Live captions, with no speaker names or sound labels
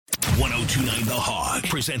1029 The Hog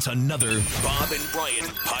presents another Bob and Brian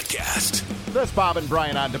podcast. This Bob and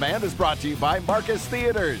Brian On Demand is brought to you by Marcus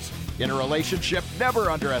Theaters. In a relationship,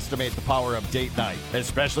 never underestimate the power of date night,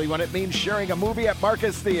 especially when it means sharing a movie at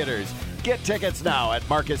Marcus Theaters. Get tickets now at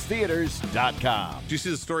marcustheaters.com. Did you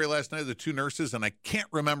see the story last night of the two nurses? And I can't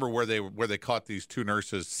remember where they caught these two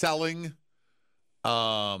nurses selling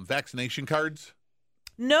vaccination cards.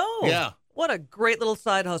 No. Yeah. What a great little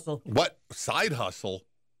side hustle. What side hustle?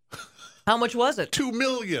 How much was it? $2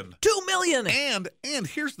 million. $2 million. And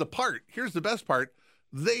here's the part. Here's the best part.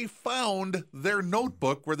 They found their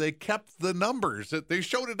notebook where they kept the numbers. They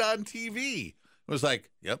showed it on TV. It was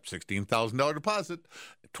like, yep, $16,000 deposit,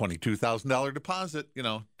 $22,000 deposit,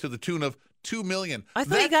 to the tune of $2 million. I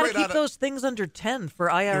thought you got to keep those things under 10 for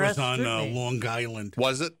IRS. It was on scrutiny. Long Island.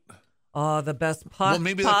 Was it? Oh, the best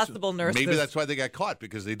maybe possible nurses. Maybe that's why they got caught,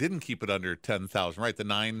 because they didn't keep it under 10,000, right? The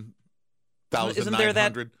 9,900. Isn't there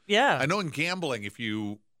that? Yeah. I know in gambling, if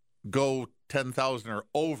you go 10,000 or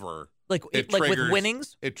over, like triggers, with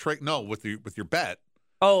winnings? With your bet.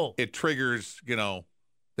 Oh. It triggers,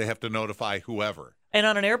 they have to notify whoever. And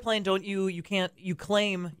on an airplane, you can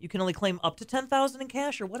only claim up to 10,000 in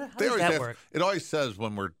cash, or what? How does that work? It always says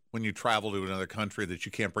when you travel to another country that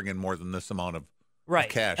you can't bring in more than this amount of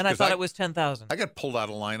cash. And I thought it was 10,000. I got pulled out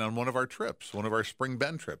of line on one of our Spring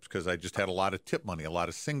Bend trips, because I just had a lot of tip money, a lot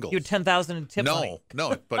of singles. You had 10,000 in tip money.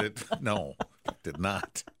 It did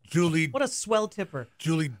not. What a swell tipper.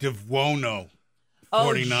 Julie DeVuono, Oh,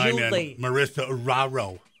 49, Julie. and Marissa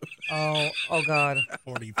Uraro, Oh God.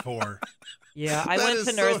 44. Yeah, I went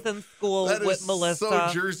to nursing school with Melissa. So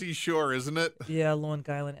Jersey Shore, isn't it? Yeah, Long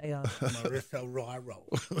Island. Yeah. Marissa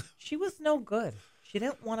Uraro. She was no good. She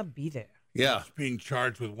didn't want to be there. Yeah. She's being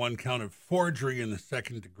charged with one count of forgery in the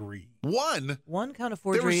second degree. One count of They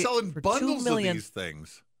forgery. were selling for bundles $2 million. of these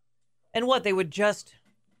things. And what,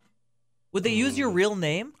 would they use your real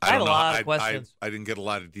name? I don't have a know. lot of questions. I didn't get a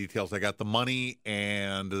lot of details. I got the money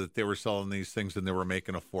and that they were selling these things and they were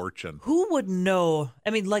making a fortune. Who would know?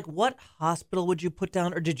 I mean, what hospital would you put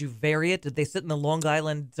down, or did you vary it? Did they sit in the Long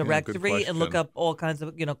Island directory and look up all kinds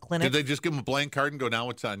of, clinics? Did they just give them a blank card and go, now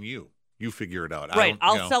it's on you? You figure it out. Right.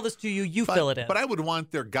 I'll sell this to you. You fill it in. But I would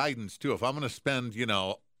want their guidance, too. If I'm going to spend,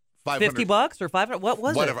 $500 $50 or $500? What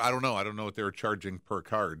was whatever. it? I don't know. I don't know what they were charging per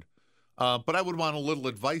card. But I would want a little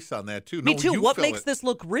advice on that, too. Me too. What makes this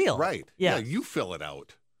look real? Right. Yeah. You fill it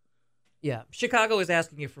out. Yeah. Chicago is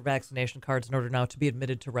asking you for vaccination cards in order now to be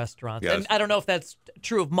admitted to restaurants. Yes. And I don't know if that's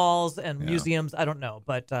true of malls and museums. I don't know.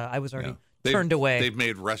 But I was already turned away. They've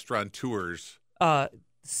made restaurant tours.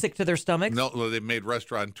 Sick to their stomachs? No, they've made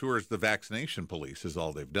restaurant tours the vaccination police is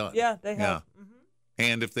all they've done. Yeah, they have. Yeah. Mm-hmm.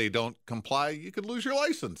 And if they don't comply, you could lose your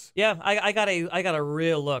license. Yeah, I got a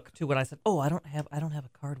real look too when I said, "Oh, I don't have a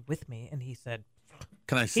card with me," and he said,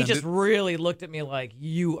 "Can I send it?" He just really looked at me like,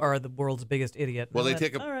 "You are the world's biggest idiot." Will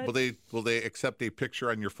they accept a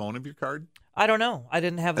picture on your phone of your card? I don't know. I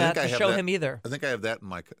didn't have that to show him either. I think I have that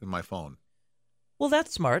in my phone. Well,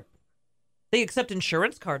 that's smart. They accept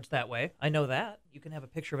insurance cards that way. I know that. You can have a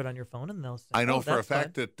picture of it on your phone, and they'll say, I know for a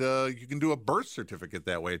fact fine. that you can do a birth certificate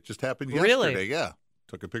that way. It just happened Really? yesterday. Yeah.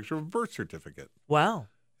 Took a picture of a birth certificate. Wow.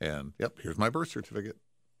 And, here's my birth certificate.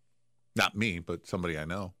 Not me, but somebody I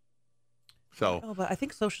know. So. Oh, but I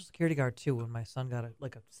think Social Security card, too, when my son got a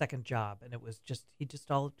second job, and it was just, he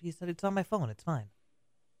said, it's on my phone. It's fine.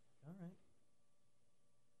 All right.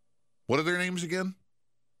 What are their names again?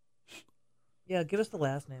 Yeah, give us the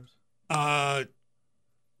last names.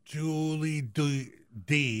 Julie DeVuono,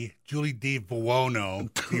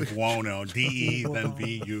 D-E, then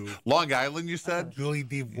V-U. Long Island, you said? Julie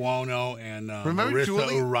DeVuono and remember Marissa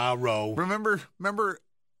Julie? Uraro.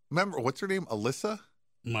 Remember, what's her name? Alyssa?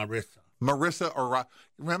 Marissa Uraro.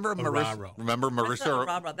 Remember Marissa? Uraro. Remember Marissa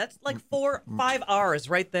Uraro. That's like 4-5 R's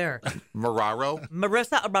right there. Mararo?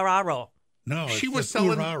 Marissa Uraro. No, she was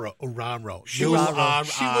selling Uraro. She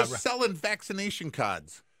was selling vaccination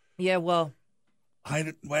cards. Yeah, well,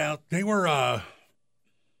 they were.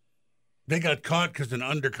 They got caught because an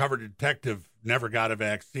undercover detective never got a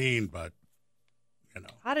vaccine, but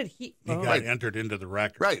how did he? He got entered into the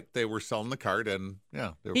record. Right, they were selling the card, and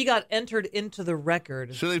he got entered into the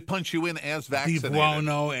record. So they punch you in as vaccinated.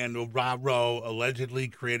 DeVuono and Uraro allegedly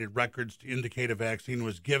created records to indicate a vaccine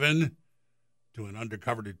was given to an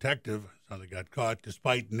undercover detective. That's how they got caught,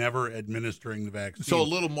 despite never administering the vaccine. So a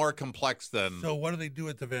little more complex than. So what do they do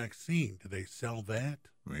with the vaccine? Do they sell that?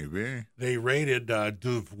 Maybe. They raided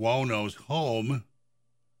DeVuono's home,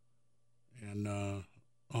 and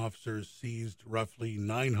officers seized roughly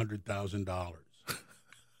 $900,000.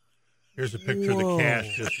 Here's a picture of the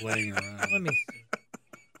cash just laying around. Let me see.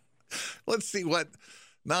 Let's see what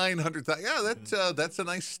 $900,000. Yeah, that's a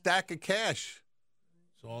nice stack of cash.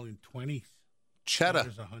 It's all in 20s. Cheddar.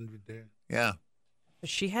 There's 100 there. Yeah.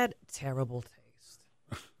 She had terrible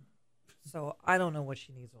taste. So I don't know what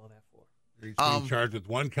she needs all that for. He's being charged with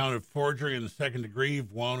 1 count of forgery in the second degree.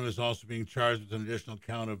 Wano is also being charged with an additional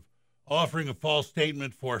count of offering a false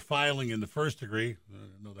statement for filing in the first degree. I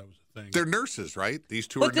didn't know that was a thing. They're nurses, right? These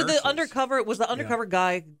two But are did nurses. was the undercover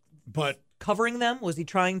guy But covering them? Was he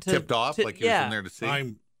trying to tipped off like he was in there to see?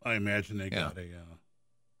 I imagine they got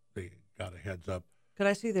a heads up. Could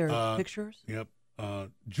I see their pictures? Yep.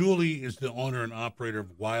 Julie is the owner and operator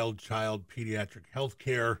of Wild Child Pediatric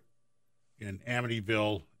Healthcare in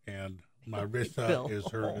Amityville, and Marissa is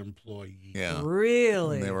her employee. Yeah.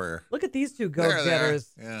 Really? And they were. Look at these two There they are.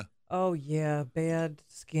 go-getters. Yeah. Oh, yeah. Bad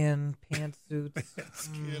skin, pantsuits.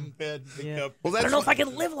 Skin bed Yeah. makeup. Well, I don't know if I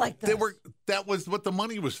can live like that. That was what the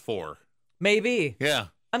money was for. Maybe. Yeah.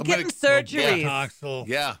 I'm getting surgeries. Botoxel.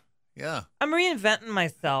 Yeah. Yeah. I'm reinventing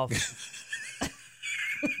myself.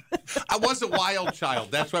 I was a wild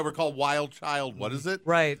child. That's why we're called Wild Child. What is it?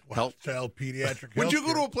 Right. Wild Child Pediatric Would you go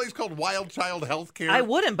Healthcare. to a place called Wild Child Healthcare? I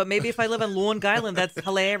wouldn't, but maybe if I live in Long Island, that's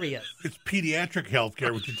hilarious. It's pediatric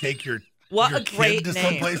healthcare. Would you take your What your a great kid to name.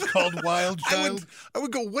 someplace called Wild Child? I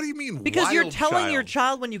would go, what do you mean Because wild you're telling child? your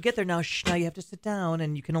child when you get there, now you have to sit down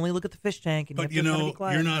and you can only look at the fish tank and But you have to kind of be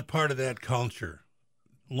quiet. you're not part of that culture.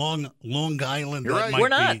 Long Island, You're that right. might We're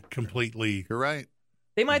be not. completely. You're right.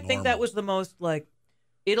 They might think that normal. was the most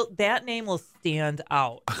that name will stand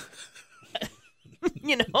out.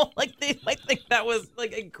 You know, like they might think that was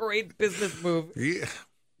like a great business move. Yeah.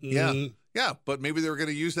 Yeah. Mhm. Yeah. But maybe they were going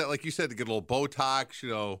to use that, like you said, to get a little Botox,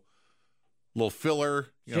 a little filler.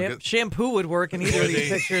 Shampoo would work in either of these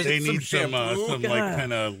pictures. They need some shampoo. like God.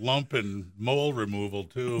 kind of lump and mole removal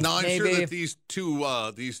too. No, I'm sure Maybe. that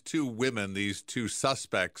these two women, these two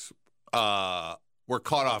suspects, were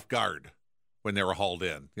caught off guard when they were hauled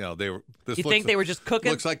in. They were. You think they were just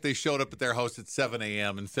cooking? Looks like they showed up at their house at 7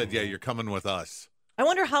 a.m. and said, "Yeah, you're coming with us." I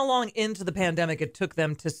wonder how long into the pandemic it took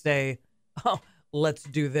them to say, "Oh, let's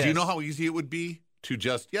do this." Do you know how easy it would be to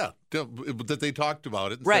just that they talked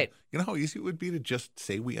about it? And Right. said, you know how easy it would be to just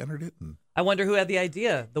say we entered it. I wonder who had the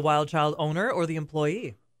idea, the Wild Child owner or the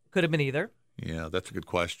employee. Could have been either. Yeah, that's a good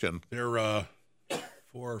question. They're 4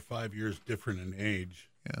 or 5 years different in age.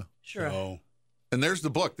 Yeah. Sure. So And there's the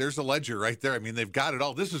book. There's the ledger right there. I mean, they've got it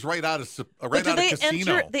all. This is right out of But do a they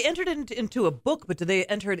casino. They entered it into a book, but do they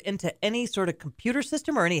enter it into any sort of computer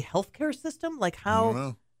system or any healthcare system? Like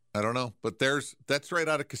how? I don't know. But that's right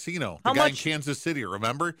out of casino. How The guy much- in Kansas City,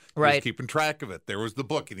 remember? He Right. was keeping track of it. There was the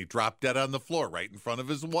book, and he dropped dead on the floor right in front of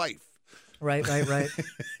his wife. Right.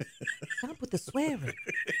 Stop with the swearing.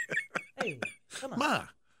 Hey, come on. Ma,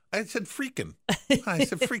 I said freaking. I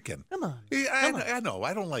said freaking. Come on. Yeah, Come on. I know.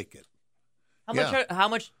 I don't like it. How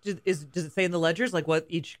much does it say in the ledgers? Like what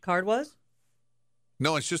each card was?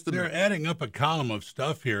 No, it's just they're adding up a column of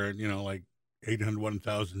stuff here. Like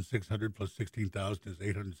 801,600 plus 16,000 is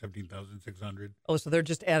 817,600. Oh, so they're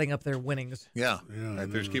just adding up their winnings. Yeah. Yeah,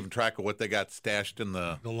 Right, they're just keeping track of what they got stashed in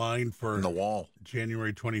the The line for in the wall.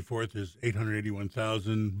 January 24th is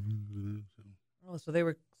 881,000. Oh, so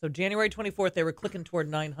January 24th they were clicking toward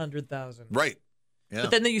 900,000. Right. Yeah.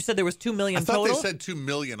 But then you said there was 2 million I thought total. they said 2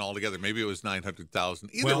 million altogether. Maybe it was 900,000.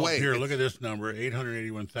 Either Well, way. here, it's- look at this number,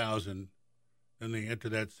 881,000. Then they enter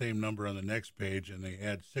that same number on the next page, and they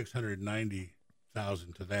add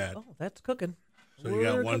 690,000 to that. Oh, that's cooking. So you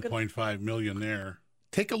got We're cooking. 1.5 million there.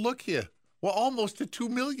 Take a look here. Well, almost to 2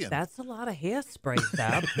 million. That's a lot of hairspray,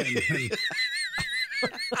 Bob.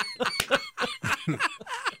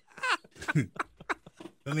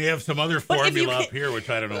 Then they have some other But if you formula up can't- here, which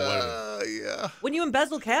I don't know what it is. Yeah. When you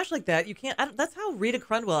embezzle cash like that, you can't. That's how Rita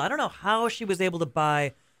Crundwell. I don't know how she was able to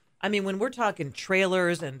buy. I mean, when we're talking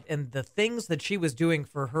trailers and the things that she was doing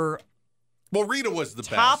for her Well, Rita was the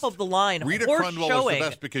top best. of the line Rita horse Crundwell showing. was the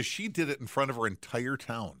best because she did it in front of her entire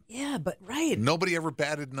town. Yeah, but right. Nobody ever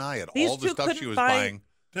batted an eye at These all the two stuff she couldn't was buy- buying.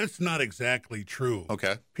 That's not exactly true.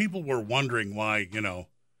 Okay. People were wondering why,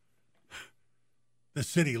 the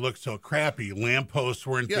city looked so crappy. Lampposts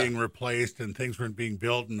weren't Yeah. being replaced and things weren't being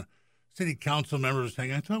built. And city council members were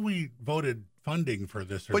saying, I thought we voted funding for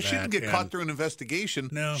this or But that. she didn't get And- caught through an investigation.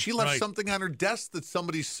 No, she left right. something on her desk that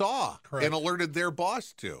somebody saw Correct. and alerted their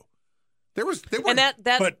boss to. They were And that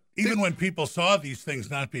But even when people saw these things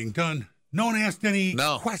not being done, no one asked any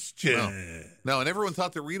No. question. No, and everyone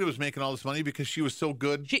thought that Rita was making all this money because she was so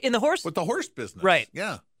good she in the horse with the horse business. Right.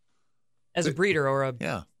 Yeah. as a breeder or a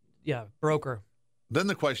Yeah. broker. Then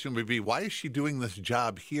the question would be, why is she doing this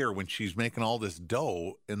job here when she's making all this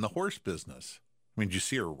dough in the horse business? I mean, did you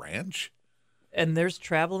see her ranch? And there's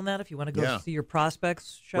travel in that if you want to go Yeah. see your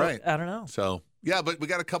prospects show. Right. I don't know. So yeah, but we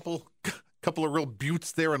got a couple of real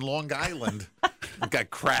buttes there in Long Island. that got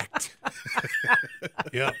cracked.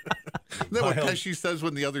 Yeah. Then what Wild. Pesci says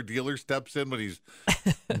when the other dealer steps in when he's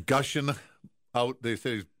gushing out, they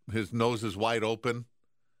say his nose is wide open.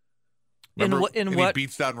 Remember, In and what? he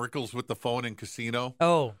beats down Rickles with the phone in Casino.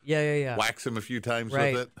 Oh, yeah. Whacks him a few times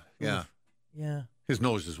Right. with it. Yeah. Yeah. His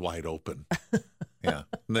nose is wide open. Yeah.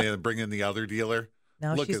 And they bring in the other dealer.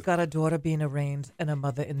 Now Look she's at- got a daughter being arraigned and a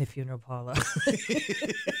mother in the funeral parlor.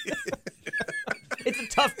 It's a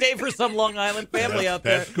tough day for some Long Island family out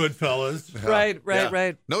there. That's Goodfellas. Right.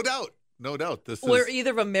 Yeah. No doubt. No doubt. This Were is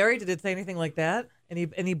either of them married? Did it say anything like that?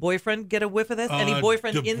 Any boyfriend get a whiff of this? Any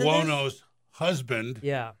boyfriend in the this? DeBuono's husband,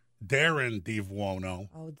 Yeah. Darren DeBuono,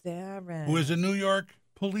 Oh, Darren. who is a New York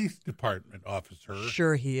Police Department officer,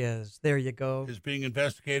 Sure he is. There you go. is being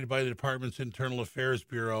investigated by the department's Internal Affairs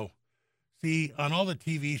Bureau. See, on all the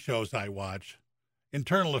TV shows I watch,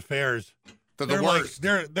 Internal Affairs, they're the like, worst.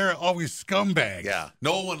 they're always scumbags. Yeah.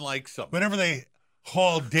 No one likes them. Whenever they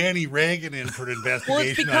haul Danny Reagan in for an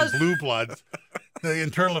investigation because- on Blue Bloods, the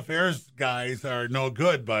Internal Affairs guys are no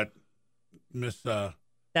good, but Miss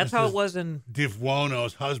That's how it was in.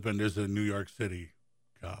 DeBuono's husband is a New York City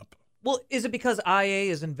cop. Well, is it because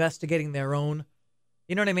IA is investigating their own?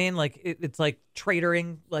 You know what I mean? Like it's like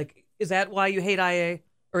traitoring. Like, is that why you hate IA,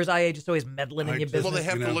 or is IA just always meddling in I your just- business? Well, they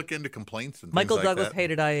have you to know. look into complaints and Michael things like Douglas that.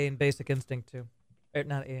 hated IA in Basic Instinct too,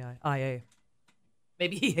 not IA.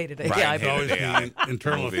 Maybe he hated AI. Brian It's hated always AI. the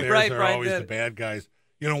internal Movie. affairs Right, are Brian always did. the bad guys.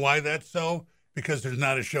 You know why that's so? Because there's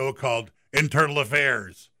not a show called Internal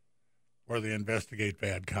Affairs where they investigate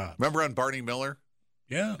bad cops. Remember on Barney Miller?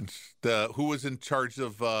 Yeah. Who was in charge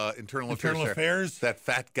of internal Internal there? Affairs? That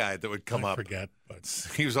fat guy that would come I up. forget, but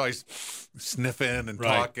He was always sniffing and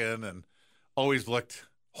Right. talking and always looked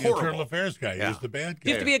the horrible. Internal Affairs guy Yeah. is the bad Do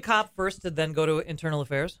you guy. have to be a cop first to then go to Internal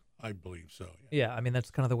Affairs? I believe so. Yeah. Yeah, I mean that's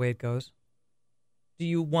kind of the way it goes. Do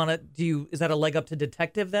you want to? Is that a leg up to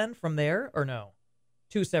detective then from there, or no?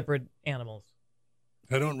 Two separate animals.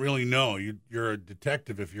 I don't really know. You're a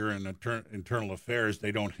detective if you're in internal affairs.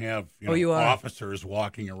 They don't have You are. officers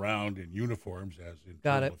walking around in uniforms as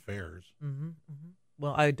Got internal it. affairs. Mm-hmm.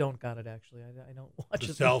 Well, I don't got it actually. I don't watch The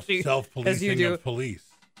as much as you self-policing do. of police.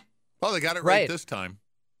 Well, they got it right Right. this time.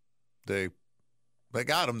 They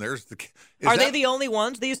got him. There's the. Are they the only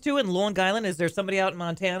ones? These two in Long Island? Is there somebody out in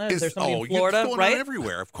Montana? Is there somebody in Florida? It's going Right. on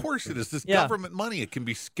everywhere. Of course it is. This Yeah. government money. It can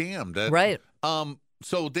be scammed. Right.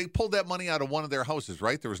 So they pulled that money out of one of their houses,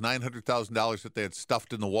 right? There was $900,000 that they had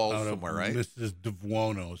stuffed in the walls Out of somewhere, right? Mrs.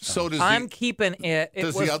 DeBuono's So house. does I'm the, keeping it.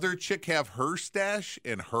 does the other chick have her stash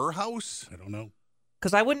in her house? I don't know.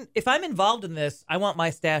 Because I wouldn't. If I'm involved in this, I want my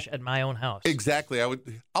stash at my own house. Exactly.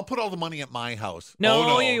 I'll put all the money at my house. No, oh,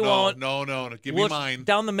 no you no, won't. No. Give me Look mine.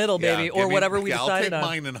 down the middle, Yeah, baby, give or me- whatever we yeah, decided I'll take on.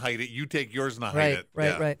 mine and hide it. You take yours and hide Right, it. right,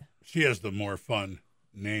 Yeah. right. She has the more fun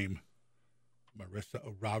name, Marissa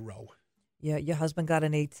Araro. Yeah, your husband got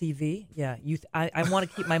an ATV. Yeah, I want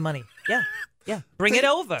to keep my money. Yeah. Bring it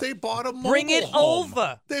over. They bought a mobile Bring it home.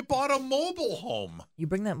 over. They bought a mobile home. You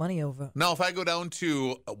bring that money over. Now, if I go down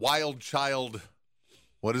to Wild Child,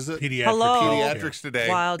 what is it? Pediatrics. Hello. Pediatrics today.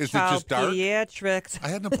 Wild is child it just dark? pediatrics. I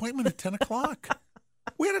had an appointment at 10 o'clock.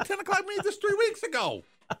 We had a 10 o'clock meeting this 3 weeks ago.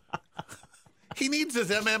 He needs his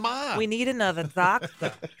MMR. We need another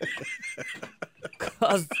doctor.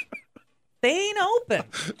 Because they ain't open.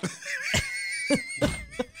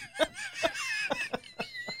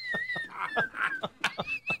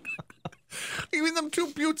 You mean them two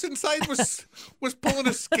buttes inside was pulling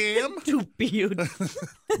a scam? Too beaut.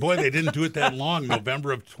 Boy, they didn't do it that long.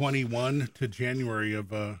 November of 21 to January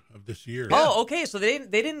of this year. Oh, okay. So they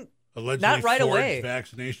didn't. Allegedly not right forged away.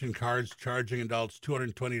 vaccination cards charging adults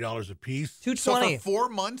 $220 a piece So $220. for 4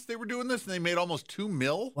 months they were doing this, and they made almost $2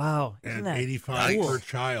 million. Wow. Isn't and that $85 cool? per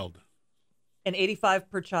child. And 85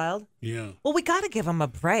 per child. Yeah. Well, we got to give them a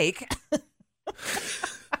break.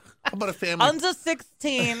 How about a family? Under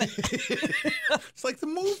 16. It's like the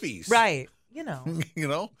movies, Right. You know. You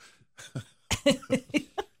know.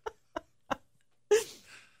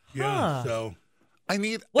 Yeah. So I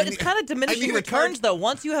need. Well, I it's need- kind of I diminishing need a returns, card- though.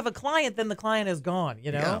 Once you have a client, then the client is gone,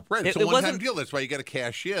 you know? Yeah, right. It's It a one-time wasn't deal. That's why you got to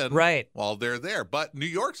cash in, Right. while they're there. But New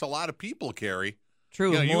York's a lot of people, Carrie.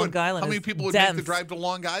 true. You know, Long Island how many is people would dense. make the drive to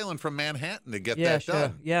Long Island from Manhattan to get Yeah, that sure.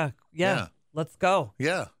 done? Yeah. Yeah. Let's go.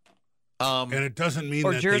 Yeah. and it doesn't mean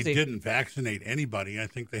Or that Jersey. they didn't vaccinate anybody. I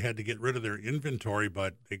think they had to get rid of their inventory,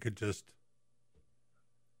 but they could just.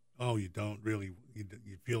 Oh, you don't really.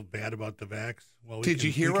 You feel bad about the vax? Well, Did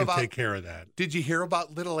you hear we can about- take care of that? Did you hear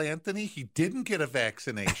about little Anthony? He didn't get a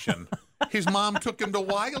vaccination. His mom took him to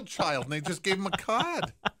Wild Child, and they just gave him a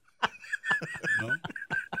cod. No?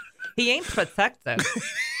 He ain't protected.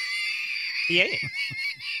 He ain't.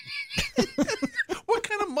 What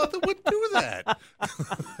kind of mother would do that?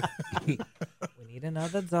 We need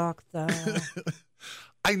another doctor.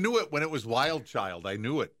 I knew it when it was Wild Child. I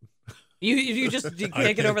knew it. You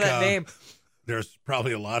can't get over that name. There's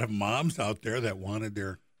probably a lot of moms out there that wanted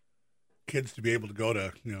their kids to be able to go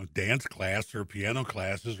to, dance class or piano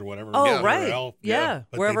classes or whatever. Oh, wherever right. else. Yeah.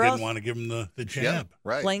 But Wherever they didn't else. want to give them the jab. Yeah,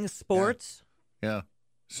 right. Playing sports. Yeah.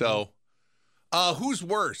 So, who's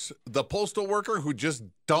worse? The postal worker who just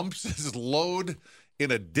dumps his load in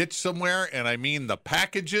a ditch somewhere, and I mean the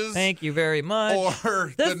packages? Thank you very much.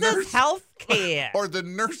 Or This the is health care. Or the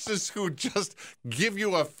nurses who just give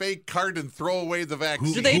you a fake card and throw away the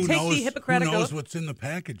vaccine. Do they Who take knows, the Hippocratic Who knows oath? what's in the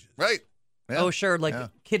packages? Right. Yeah. Oh, sure, like Yeah.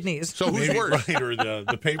 kidneys. So who's Maybe, worse? right, or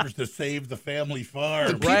the papers to save the family The farm.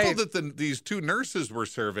 people Right. that these two nurses were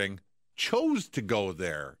serving chose to go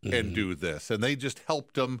there and do this, and they just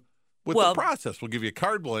helped them with Well- the process. We'll give you a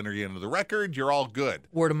card, we'll enter you into the record, you're all good.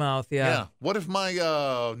 Word of mouth, yeah. What if my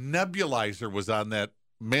nebulizer was on that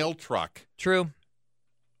mail truck? True.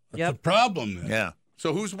 That's Yep. a problem. Then. Yeah.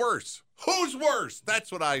 So who's worse? Who's worse?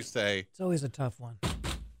 That's what I say. It's always a tough one.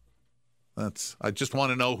 I just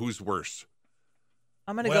want to know who's worse.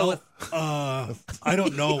 I'm going to go with I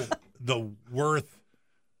don't know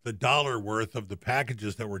the dollar worth of the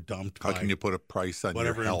packages that were dumped How by can you put a price on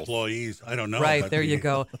whatever your health? employees. I don't know. right, but there you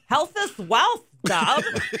go. Health is wealth, Dub.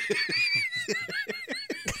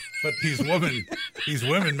 But these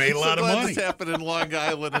women made a lot so of glad money. this happened in Long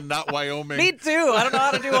Island and not Wyoming. Me too. I don't know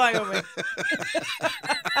how to do Wyoming.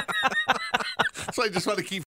 So I just want to keep